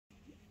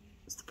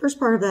The first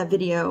part of that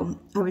video,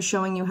 I was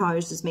showing you how I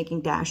was just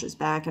making dashes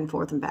back and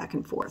forth and back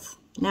and forth.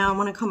 Now I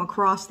want to come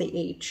across the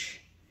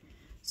H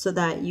so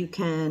that you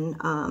can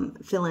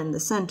fill in the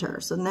center.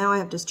 So now I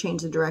have to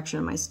change the direction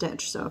of my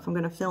stitch. So if I'm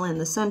going to fill in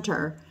the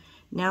center,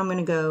 now I'm going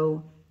to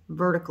go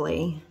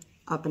vertically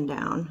up and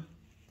down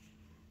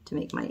to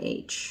make my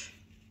H.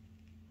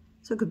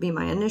 So it could be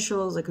my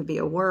initials, it could be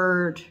a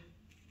word,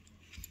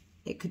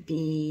 it could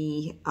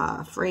be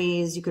a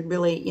phrase. You could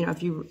really, you know,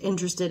 if you're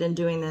interested in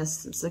doing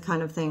this, it's the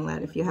kind of thing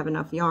that if you have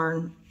enough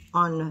yarn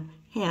on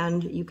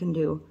hand, you can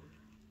do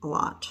a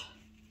lot.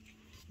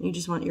 You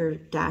just want your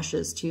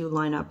dashes to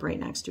line up right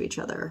next to each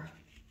other,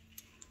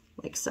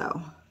 like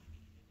so.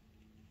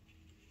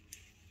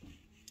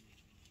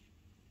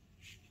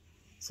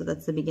 So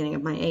that's the beginning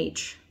of my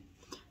H.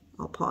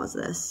 I'll pause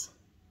this.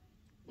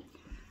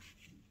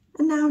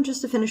 And now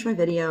just to finish my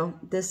video,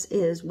 this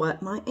is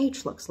what my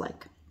H looks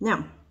like.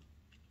 Now,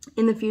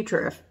 in the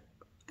future, if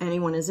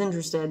anyone is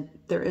interested,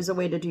 there is a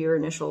way to do your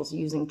initials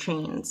using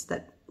chains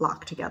that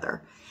lock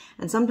together.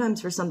 And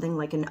sometimes for something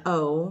like an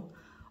O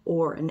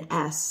or an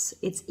S,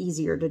 it's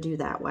easier to do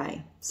that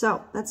way.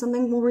 So that's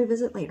something we'll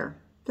revisit later.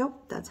 So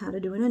that's how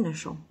to do an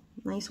initial.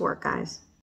 Nice work, guys.